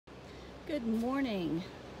Good morning,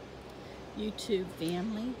 YouTube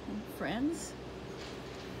family and friends.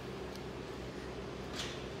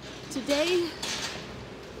 Today,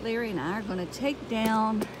 Larry and I are going to take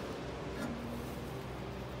down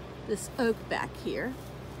this oak back here.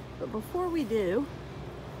 But before we do,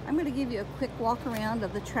 I'm going to give you a quick walk around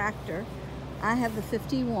of the tractor. I have the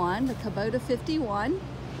 51, the Kubota 51.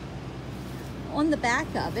 On the back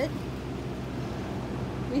of it,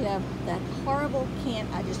 we have that horrible can.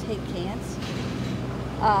 I just hate cans.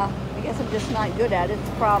 I guess I'm just not good at it. It's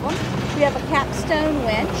a problem. We have a capstone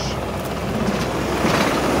winch.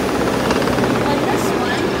 On this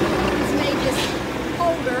one, he's made this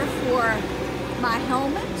holder for my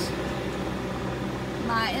helmet,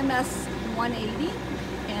 my MS 180,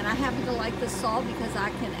 and I happen to like this saw because I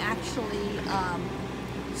can actually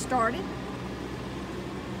start it.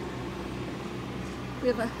 We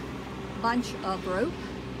have a bunch of rope.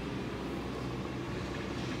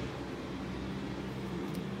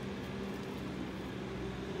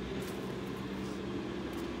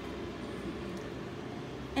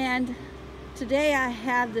 And today I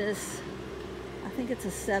have this, I think it's a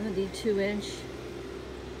 72-inch,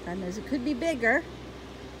 God knows it could be bigger,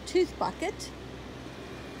 tooth bucket.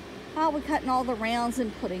 I'll be cutting all the rounds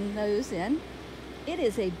and putting those in. It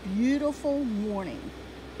is a beautiful morning.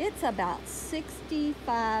 It's about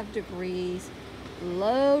 65 degrees,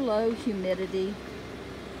 low humidity.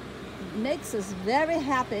 It makes us very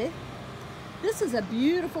happy. This is a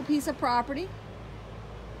beautiful piece of property.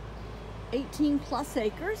 18 plus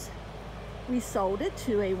acres. We sold it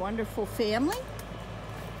to a wonderful family.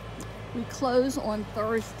 We close on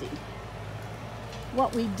Thursday.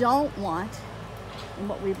 What we don't want, and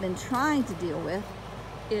what we've been trying to deal with,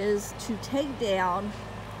 is to take down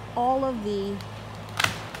all of the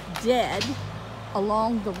dead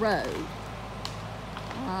along the road.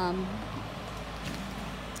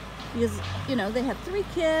 Because, you know, they have 3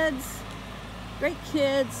 kids, great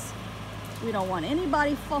kids. We don't want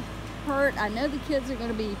anybody hurt. I know the kids are going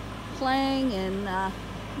to be playing and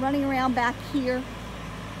running around back here.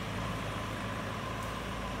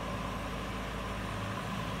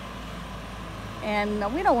 And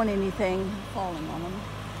we don't want anything falling on them.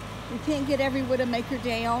 We can't get every widowmaker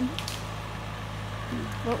down,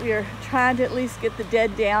 but we are trying to at least get the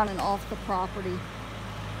dead down and off the property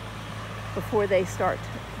before they start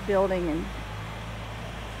building. And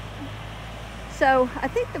so I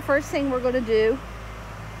think the first thing we're going to do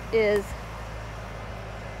is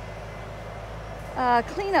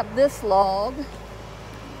clean up this log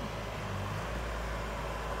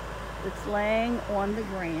that's laying on the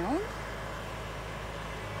ground.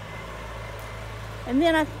 And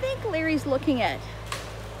then I think Larry's looking at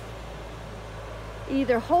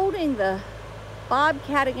either holding the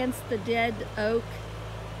Bobcat against the dead oak,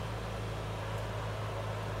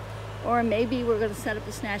 or maybe we're going to set up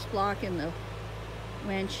the snatch block and the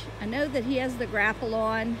winch. I know that he has the grapple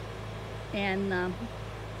on, and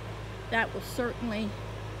that will certainly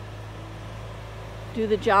do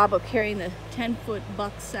the job of carrying the 10-foot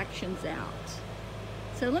buck sections out.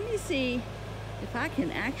 So let me see if I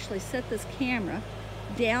can actually set this camera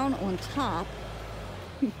down on top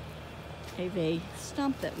of a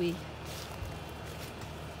stump that we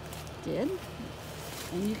did,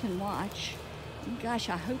 and you can watch. And gosh,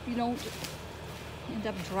 I hope you don't end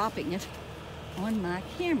up dropping it on my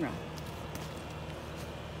camera.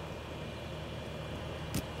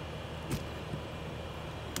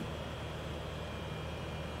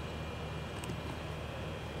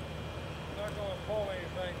 I'm not going to pull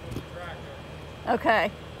anything with the tractor.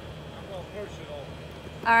 Okay. I'm going to push it over.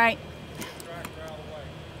 All right. Get the tractor out of the way.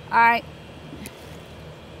 All right.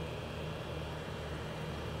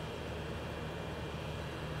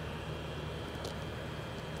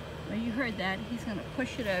 Well, you heard that. He's going to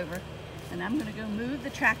push it over, and I'm going to go move the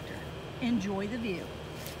tractor. Enjoy the view.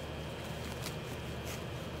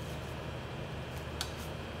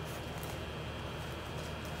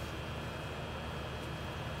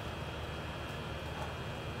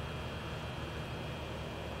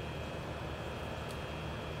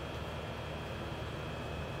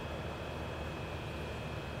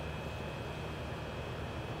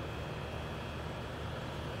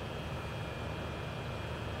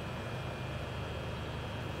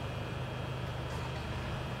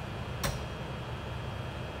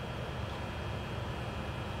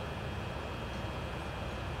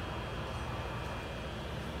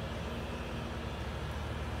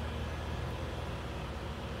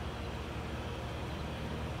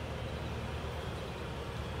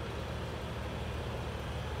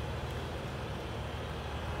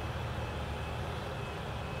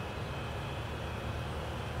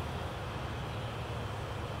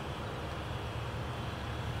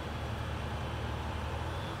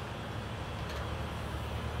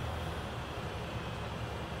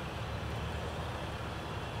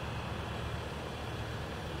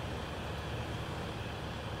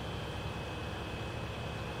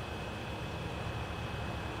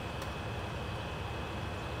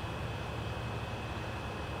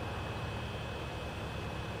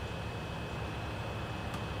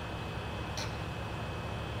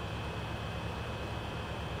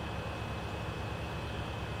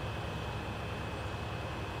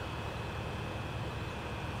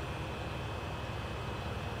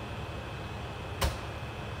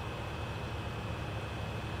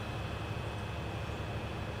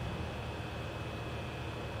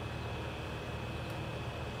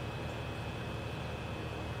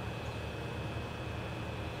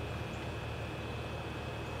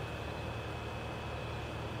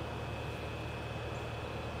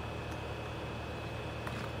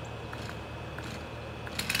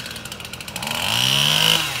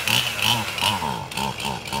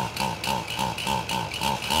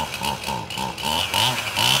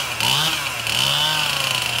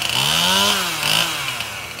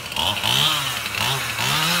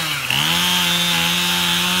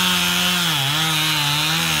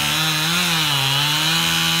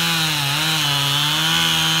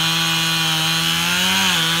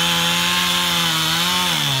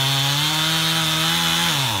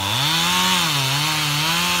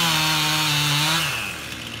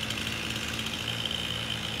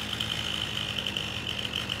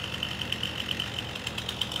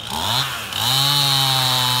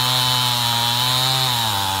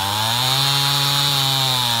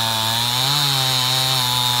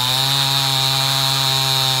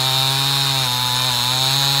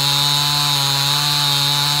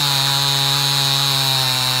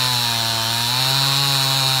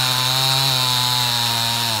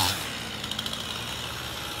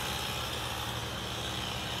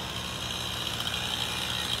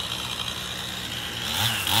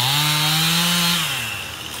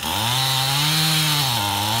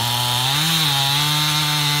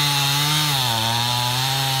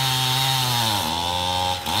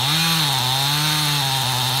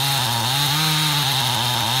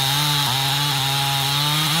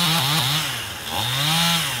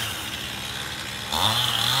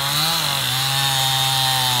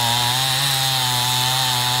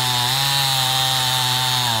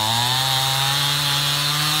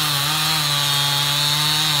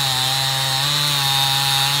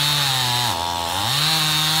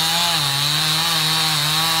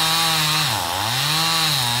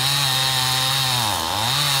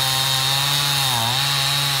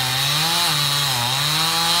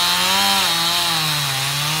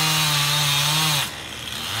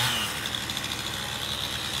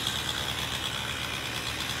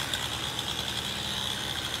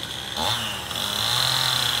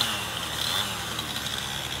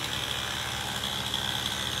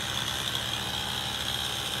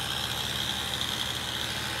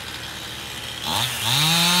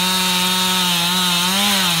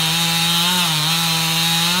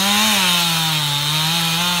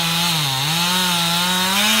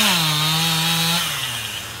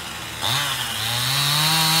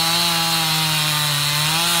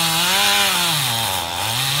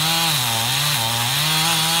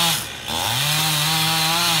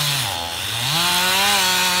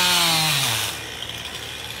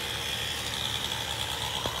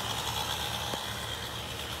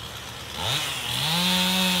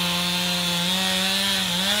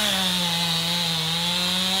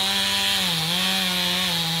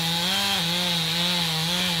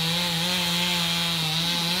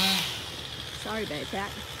 sorry about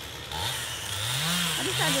that. I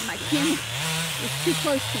decided my camera was too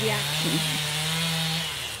close to the action.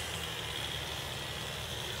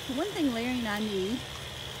 The one thing Larry and I need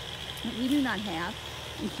that we do not have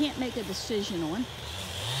and can't make a decision on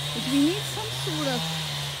is we need some sort of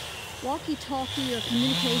walkie-talkie or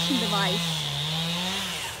communication device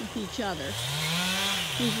with each other.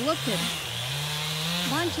 We've looked at a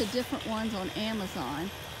bunch of different ones on Amazon,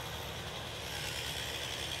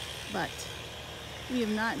 but we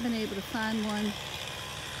have not been able to find one.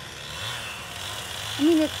 I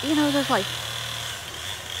mean, you know, there's like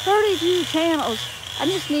 32 channels. I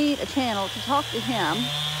just need a channel to talk to him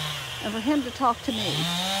and for him to talk to me.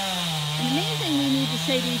 And the main thing we need to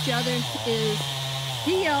say to each other is,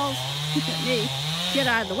 he yells at me, get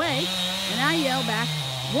out of the way, and I yell back,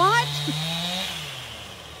 what?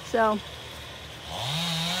 So,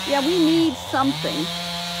 yeah, we need something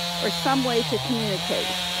or some way to communicate.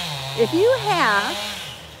 If you have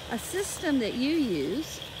a system that you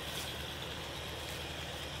use,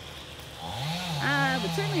 I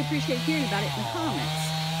would certainly appreciate hearing about it in the comments.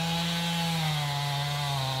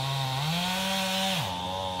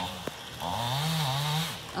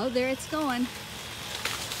 Oh, there it's going.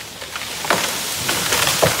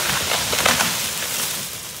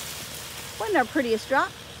 Wasn't our prettiest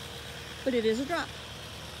drop, but it is a drop.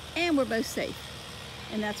 And we're both safe.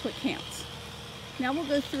 And that's what counts. Now we'll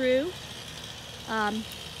go through,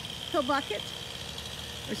 he'll bucket,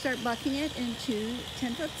 or start bucking it into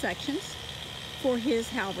 10-foot sections for his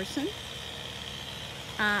Halverson.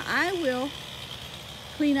 I will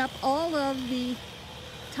clean up all of the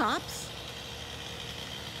tops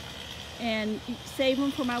and save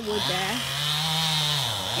them for my wood bag.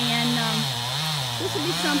 And this will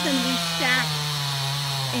be something we stack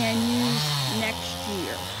and use next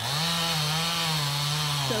year.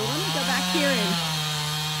 So let me go back here and,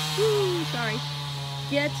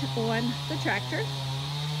 get on the tractor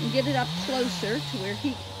and get it up closer to where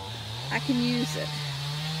I can use it.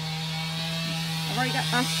 I've already got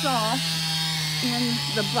my saw in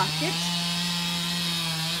the bucket.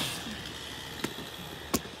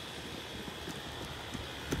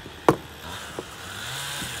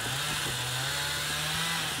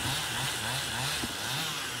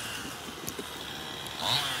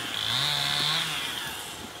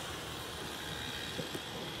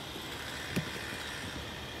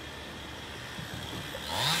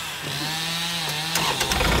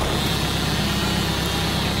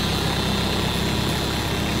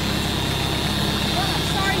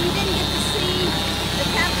 You didn't get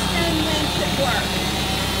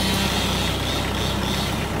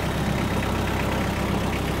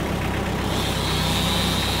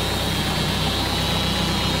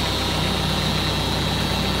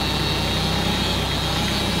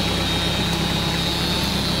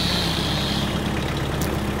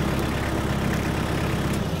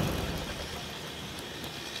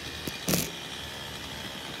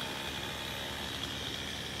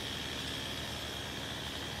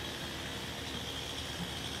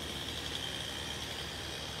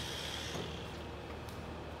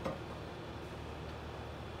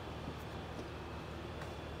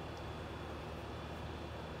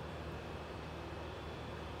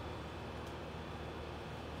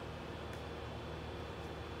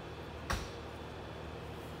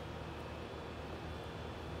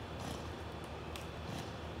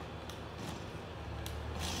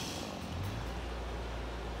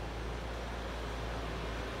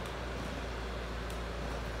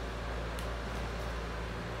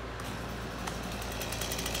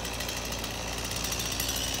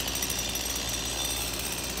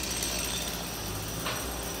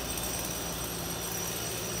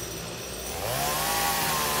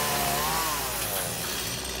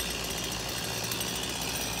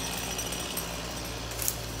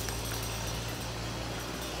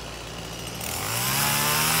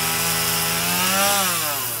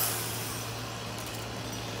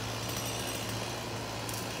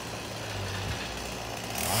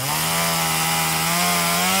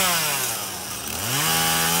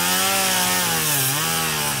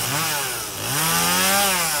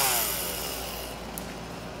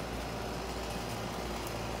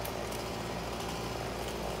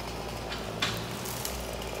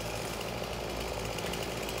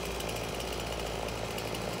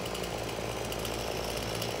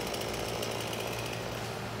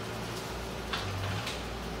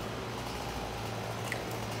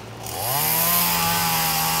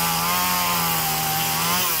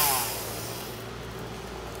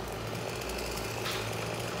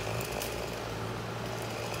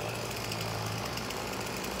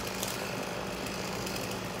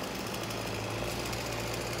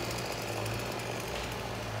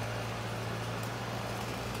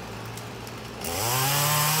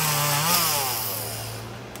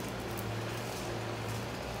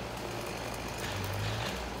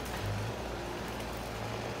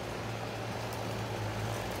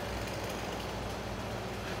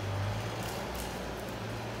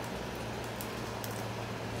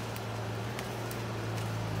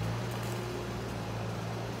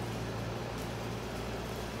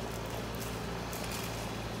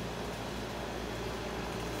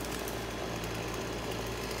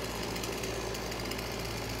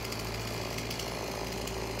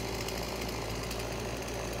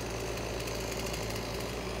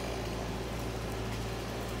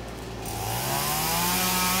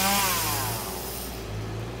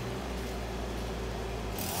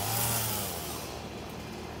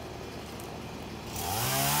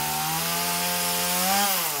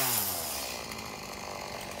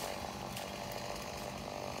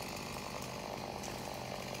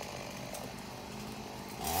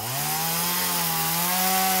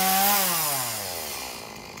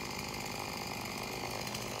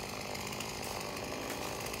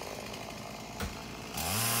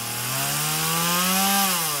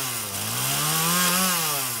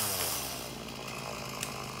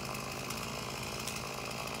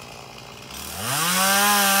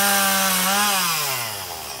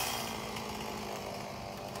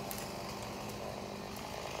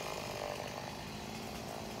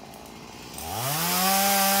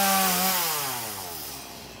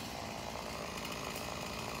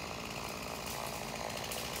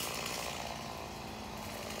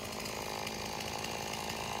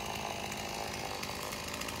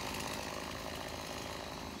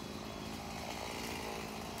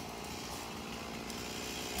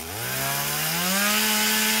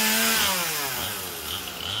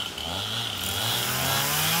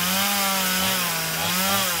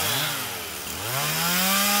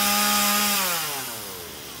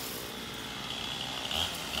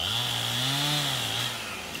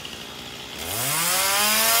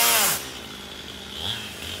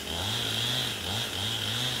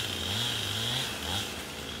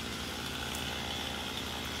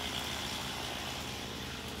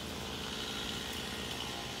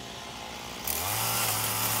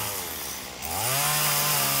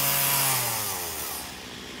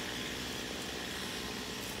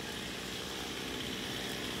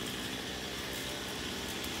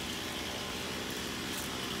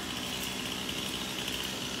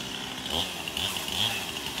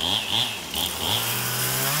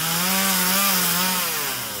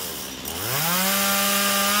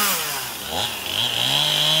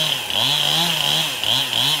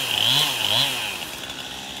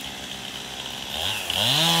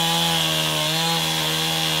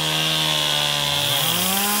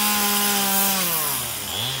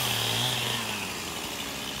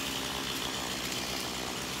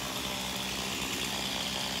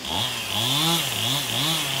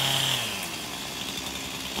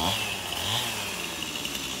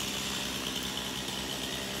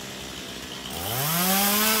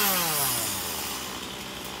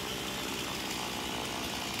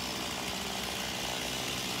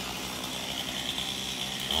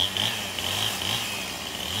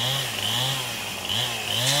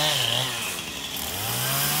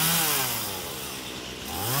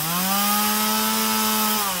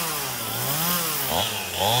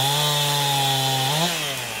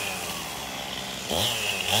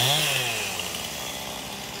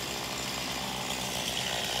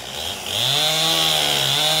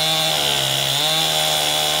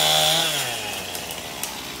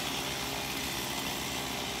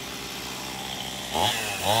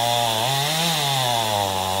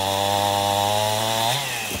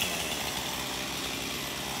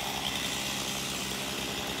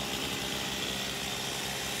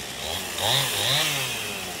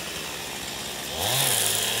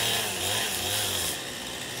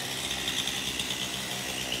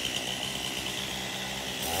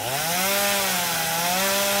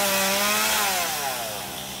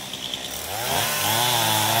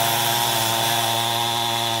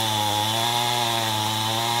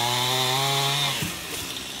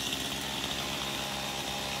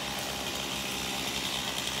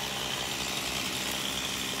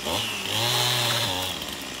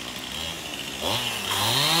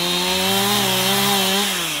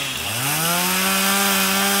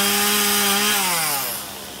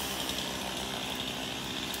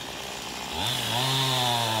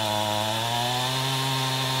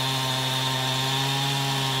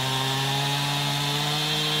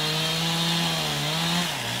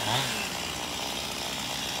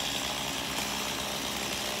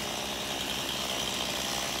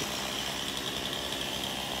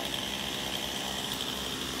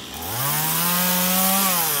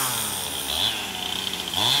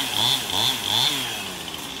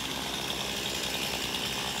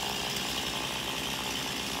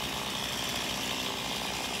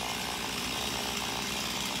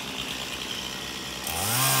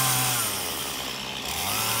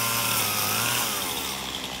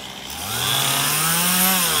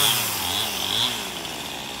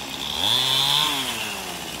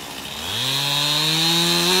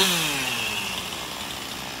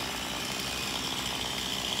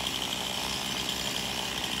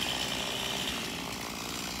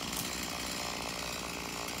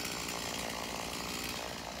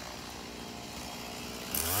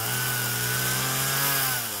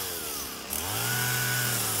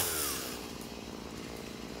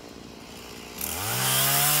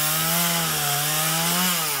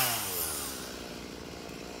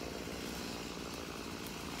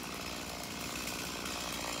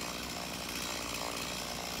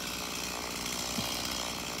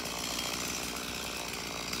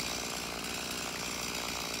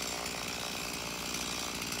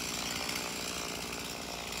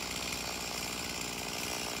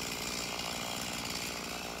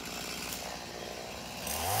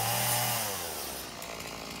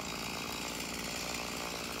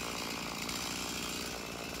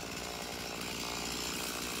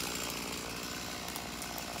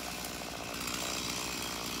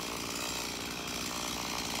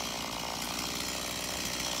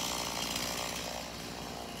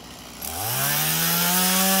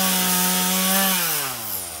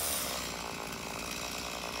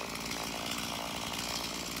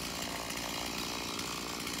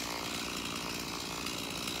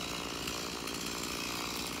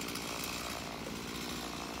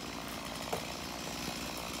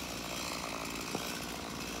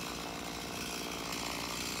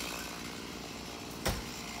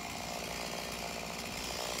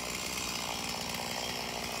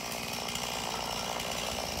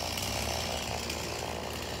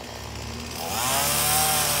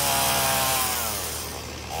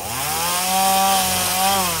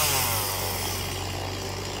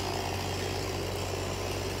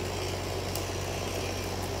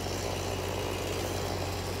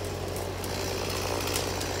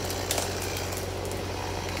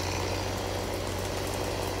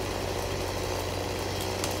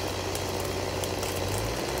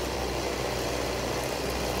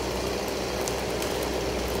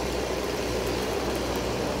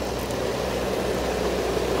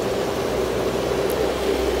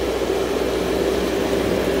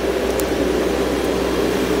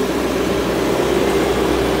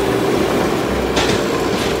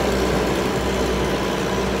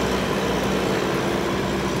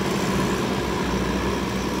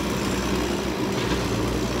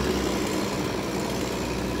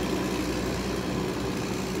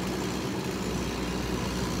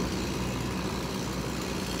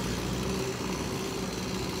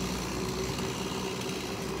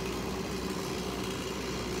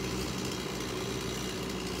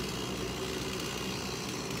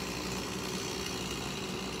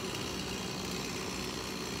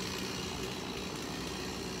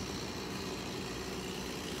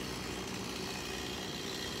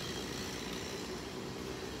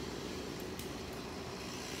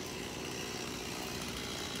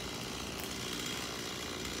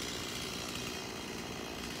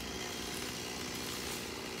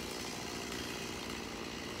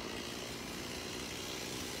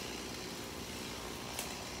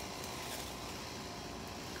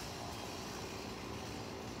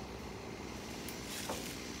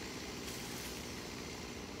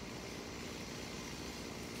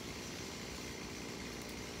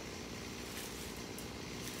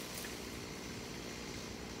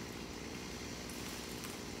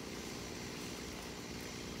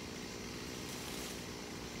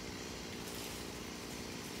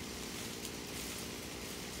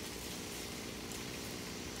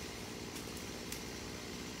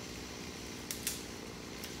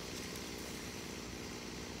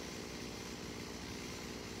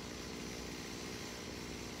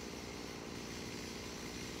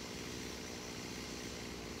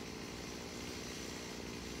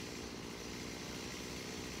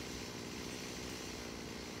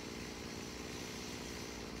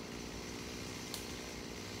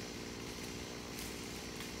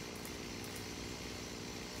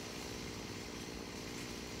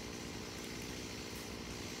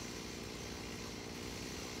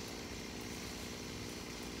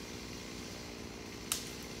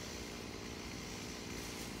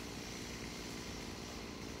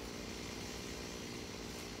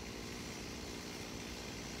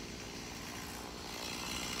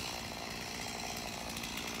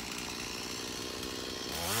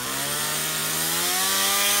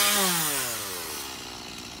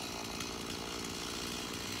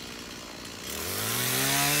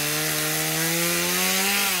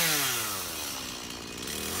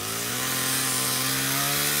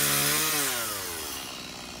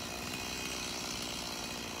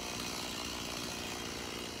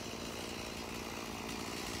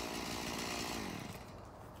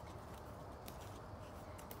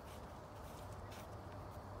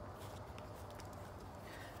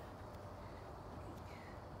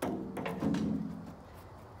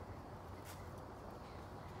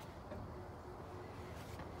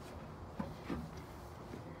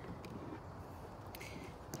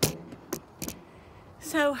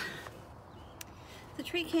So the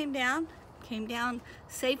tree came down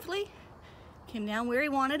safely, came down where he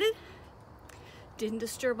wanted it, didn't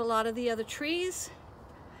disturb a lot of the other trees.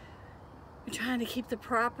 We're trying to keep the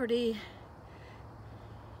property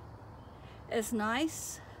as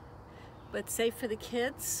nice but safe for the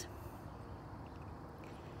kids.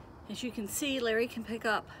 As you can see, Larry can pick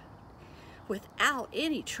up without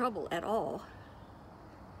any trouble at all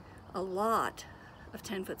a lot of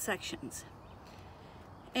 10-foot sections.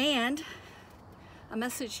 And a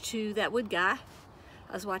message to that wood guy.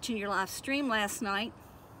 I was watching your live stream last night.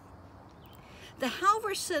 The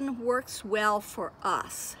Halverson works well for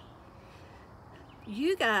us.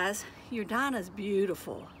 You guys, your Dinah's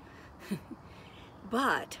beautiful.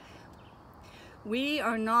 But we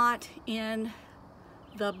are not in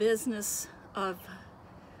the business of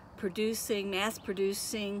mass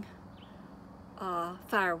producing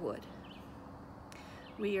firewood.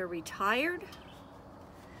 We are retired.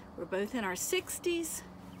 We're both in our 60s.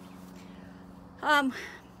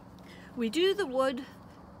 We do the wood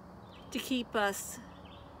to keep us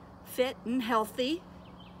fit and healthy.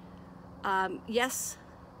 Yes,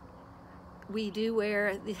 we do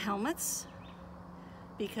wear the helmets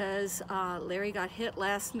because Larry got hit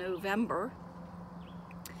last November.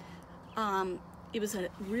 It was a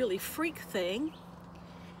really freak thing.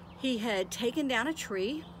 He had taken down a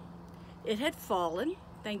tree. It had fallen.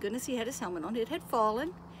 Thank goodness he had his helmet on. It had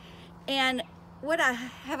fallen. And what I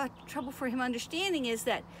have a trouble for him understanding is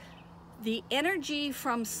that the energy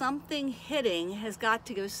from something hitting has got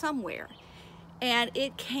to go somewhere. And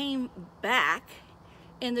it came back,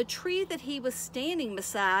 and the tree that he was standing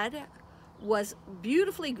beside was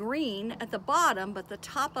beautifully green at the bottom, but the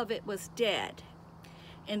top of it was dead.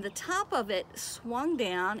 And the top of it swung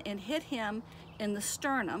down and hit him in the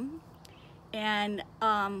sternum, and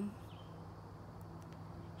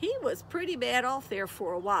he was pretty bad off there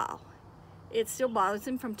for a while. It still bothers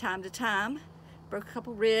him from time to time. Broke a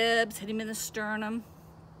couple ribs, hit him in the sternum.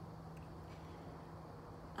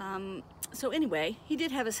 So anyway, he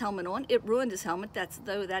did have his helmet on. It ruined his helmet,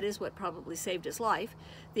 though that is what probably saved his life.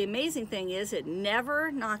 The amazing thing is it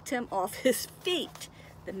never knocked him off his feet.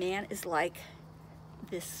 The man is like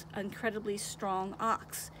this incredibly strong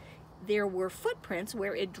ox. There were footprints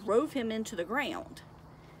where it drove him into the ground.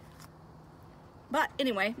 But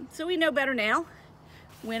anyway, so we know better now.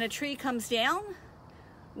 When a tree comes down,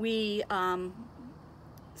 we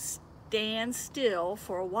stand still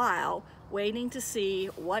for a while, waiting to see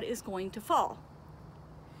what is going to fall.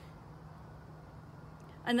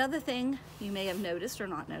 Another thing you may have noticed or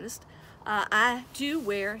not noticed, I do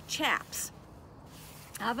wear chaps.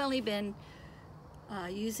 I've only been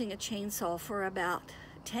using a chainsaw for about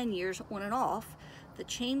 10 years on and off. The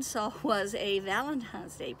chainsaw was a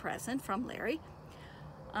Valentine's Day present from Larry.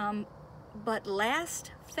 But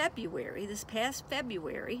last February, this past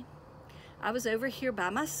February, I was over here by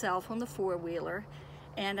myself on the four-wheeler,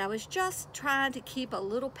 and I was just trying to keep a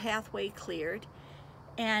little pathway cleared.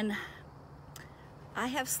 And I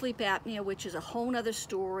have sleep apnea, which is a whole nother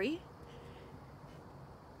story.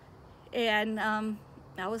 And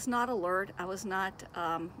I was not alert. I was not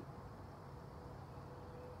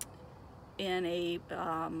in a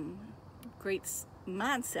great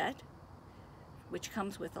mindset, which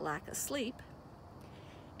comes with a lack of sleep.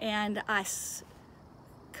 And I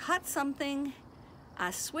cut something.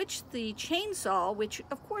 I switched the chainsaw, which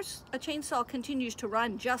of course a chainsaw continues to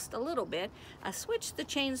run just a little bit. I switched the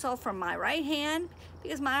chainsaw from my right hand,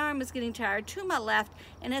 because my arm was getting tired, to my left.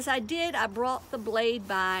 And as I did, I brought the blade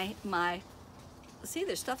by my, see,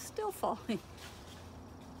 there's stuff still falling,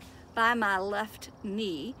 by my left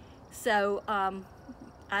knee. So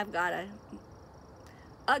I've got a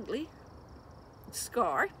ugly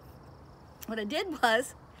scar. What I did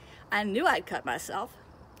was, I knew I'd cut myself.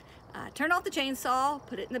 I turned off the chainsaw,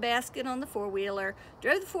 put it in the basket on the four-wheeler,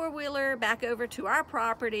 drove the four-wheeler back over to our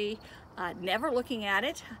property, never looking at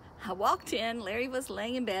it. I walked in, Larry was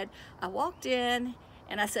laying in bed. I walked in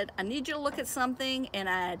and I said, I need you to look at something and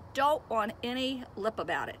I don't want any lip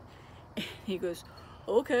about it. And he goes,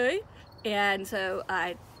 okay. And so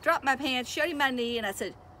I dropped my pants, showed him my knee, and I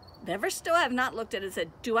said, never still have not looked at it. I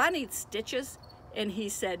said, do I need stitches? And he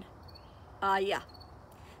said, yeah.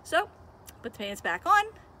 So, put the pants back on.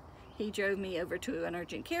 He drove me over to an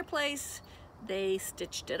urgent care place. They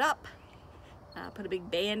stitched it up, put a big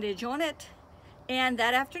bandage on it. And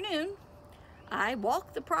that afternoon, I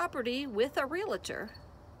walked the property with a realtor,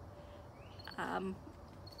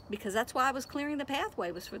 because that's why I was clearing the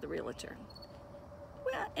pathway, was for the realtor.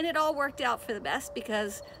 Well, and it all worked out for the best,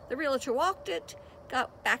 because the realtor walked it,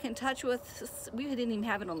 got back in touch with us. We didn't even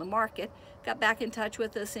have it on the market. Got back in touch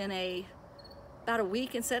with us in a about a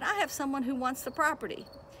week and said, I have someone who wants the property.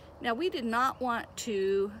 Now, we did not want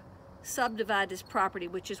to subdivide this property,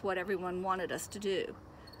 which is what everyone wanted us to do.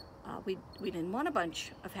 We didn't want a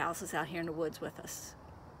bunch of houses out here in the woods with us.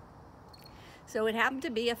 So it happened to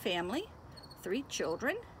be a family, 3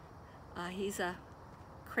 children. He's a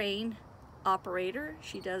crane operator.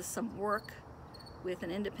 She does some work with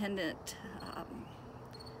an independent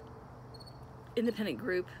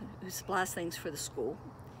group who supplies things for the school.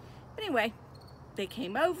 Anyway, they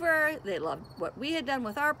came over, they loved what we had done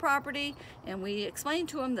with our property, and we explained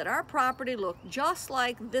to them that our property looked just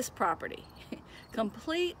like this property,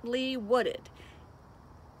 completely wooded.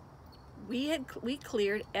 We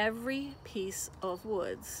cleared every piece of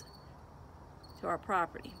woods to our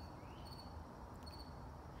property.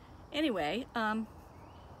 Anyway, I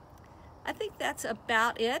think that's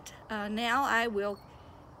about it. Now I will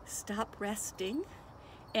stop resting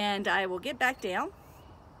and I will get back down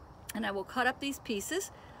and I will cut up these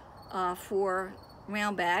pieces for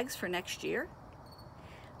round bags for next year.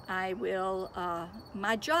 I will,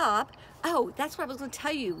 my job, oh, that's what I was going to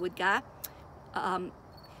tell you, Wood Guy.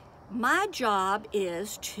 My job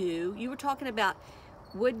is to, you were talking about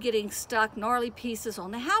wood getting stuck, gnarly pieces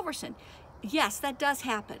on the Halverson. Yes, that does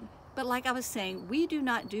happen. But like I was saying, we do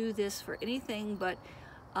not do this for anything but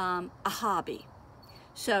a hobby.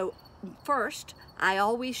 So first, I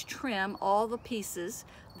always trim all the pieces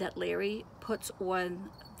that Larry puts on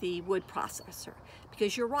the wood processor.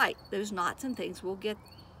 Because you're right, those knots and things will get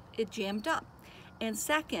it jammed up. And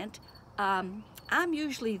second, I'm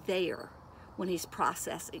usually there when he's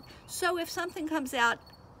processing. So if something comes out,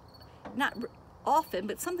 not often,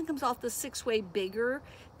 but something comes off the 6-way bigger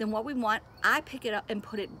than what we want, I pick it up and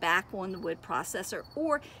put it back on the wood processor,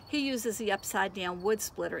 or he uses the upside down wood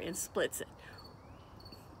splitter and splits it.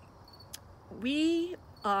 We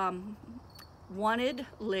wanted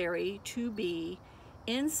Larry to be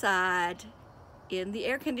inside in the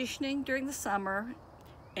air conditioning during the summer,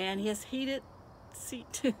 and he has heated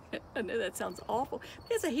seat. I know that sounds awful.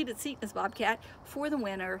 He has a heated seat in his Bobcat for the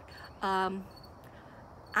winter.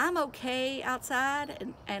 I'm okay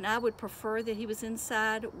outside, and I would prefer that he was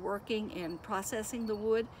inside working and processing the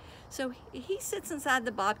wood. So he sits inside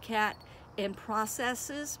the Bobcat and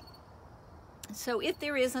processes. So if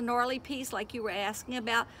there is a gnarly piece like you were asking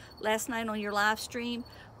about last night on your live stream,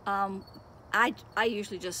 I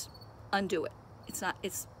usually just undo it. It's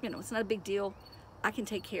not a big deal. I can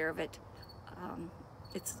take care of it.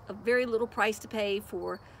 It's a very little price to pay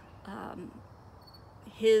for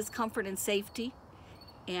his comfort and safety.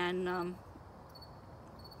 And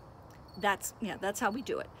that's how we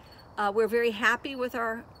do it. We're very happy with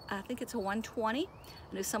our, I think it's a 120.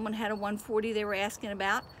 I know someone had a 140 they were asking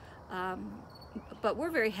about, but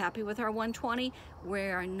we're very happy with our 120.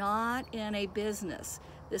 We're not in a business.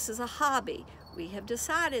 This is a hobby. We have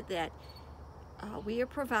decided that we are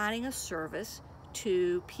providing a service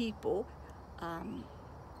to people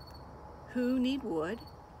who need wood,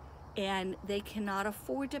 and they cannot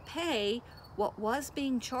afford to pay what was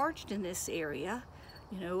being charged in this area,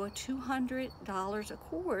 a $200 a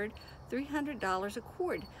cord, $300 a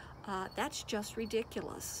cord. That's just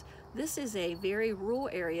ridiculous. This is a very rural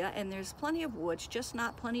area, and there's plenty of woods, just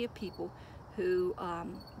not plenty of people who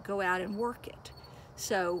go out and work it.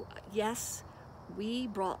 So yes, we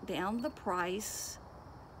brought down the price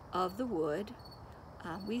of the wood.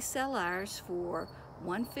 We sell ours for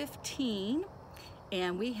 $115,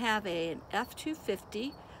 and we have an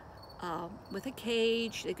F250 with a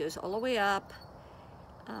cage that goes all the way up.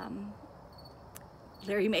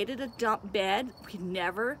 Larry made it a dump bed. We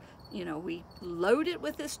never, we load it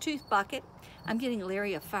with this tooth bucket. I'm getting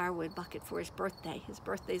Larry a firewood bucket for his birthday. His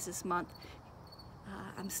birthday's this month.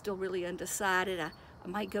 I'm still really undecided. I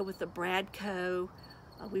might go with the Bradco.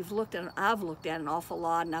 I've looked at an awful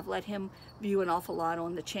lot, and I've let him view an awful lot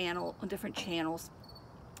on the channel, on different channels.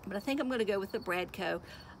 But I think I'm going to go with the Bradco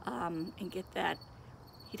and get that.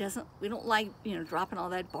 We don't like, dropping all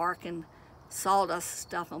that bark and sawdust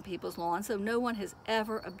stuff on people's lawns, so no one has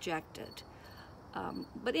ever objected.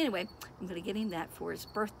 But anyway, I'm going to get him that for his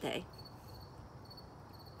birthday.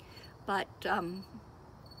 But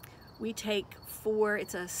we take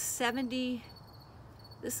it's a 70,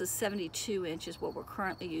 this is 72 inches what we're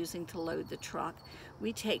currently using to load the truck.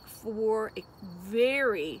 We take 4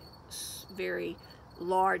 very, very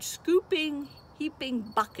large scooping, heaping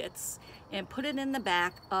buckets and put it in the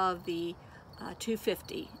back of the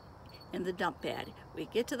 250 in the dump bed. We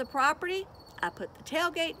get to the property, I put the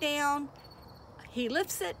tailgate down, he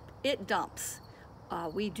lifts it, it dumps.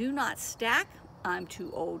 We do not stack. I'm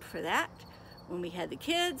too old for that. When we had the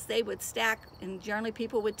kids, they would stack, and generally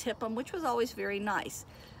people would tip them, which was always very nice.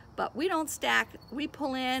 but we don't stack. We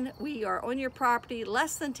pull in, we are on your property,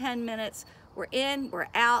 less than 10 minutes. We're in, we're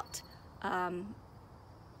out.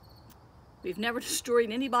 We've never destroyed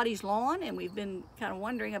anybody's lawn, and we've been kind of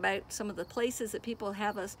wondering about some of the places that people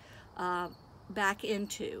have us back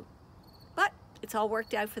into. But it's all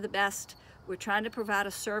worked out for the best. We're trying to provide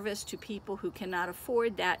a service to people who cannot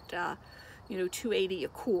afford that, you know, $280 a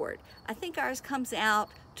cord. I think ours comes out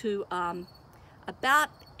to about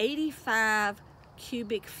 85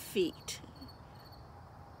 cubic feet.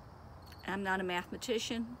 I'm not a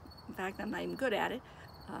mathematician. In fact, I'm not even good at it.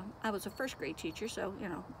 I was a first grade teacher, so, you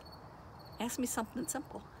know, ask me something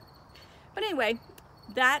simple. But anyway,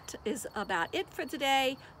 that is about it for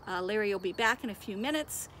today. Larry will be back in a few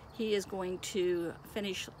minutes. He is going to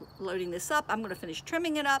finish loading this up. I'm going to finish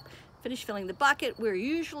trimming it up, finish filling the bucket. We're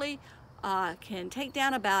usually can take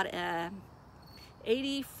down about a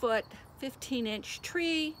 80-foot, 15-inch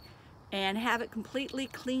tree and have it completely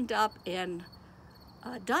cleaned up and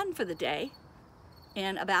done for the day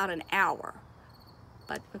in about an hour.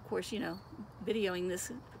 But of course, you know, videoing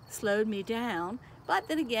this slowed me down, but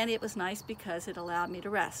then again, it was nice because it allowed me to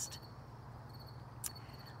rest.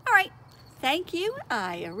 All right, thank you.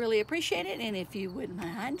 I really appreciate it, and if you wouldn't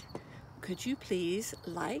mind, could you please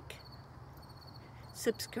like,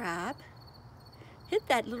 subscribe, hit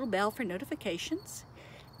that little bell for notifications,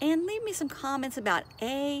 and leave me some comments about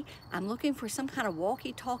A, I'm looking for some kind of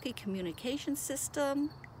walkie-talkie communication system,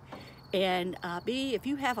 and B, if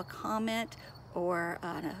you have a comment or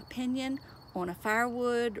an opinion on a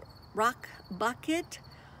firewood rock bucket,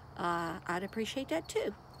 I'd appreciate that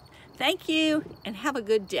too. Thank you, and have a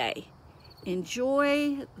good day.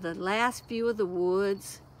 Enjoy the last view of the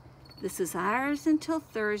woods. This is ours until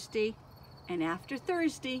Thursday, and after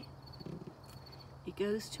Thursday, it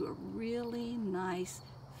goes to a really nice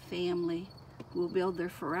family who will build their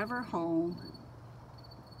forever home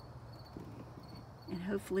and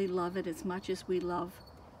hopefully love it as much as we love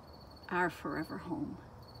our forever home.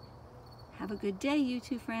 Have a good day, you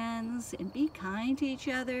two friends, and be kind to each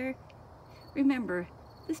other. Remember,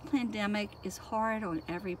 this pandemic is hard on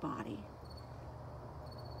everybody.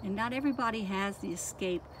 And not everybody has the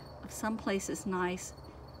escape of some place as nice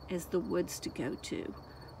as the woods to go to,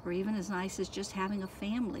 or even as nice as just having a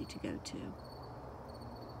family to go to.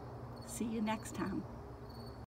 See you next time.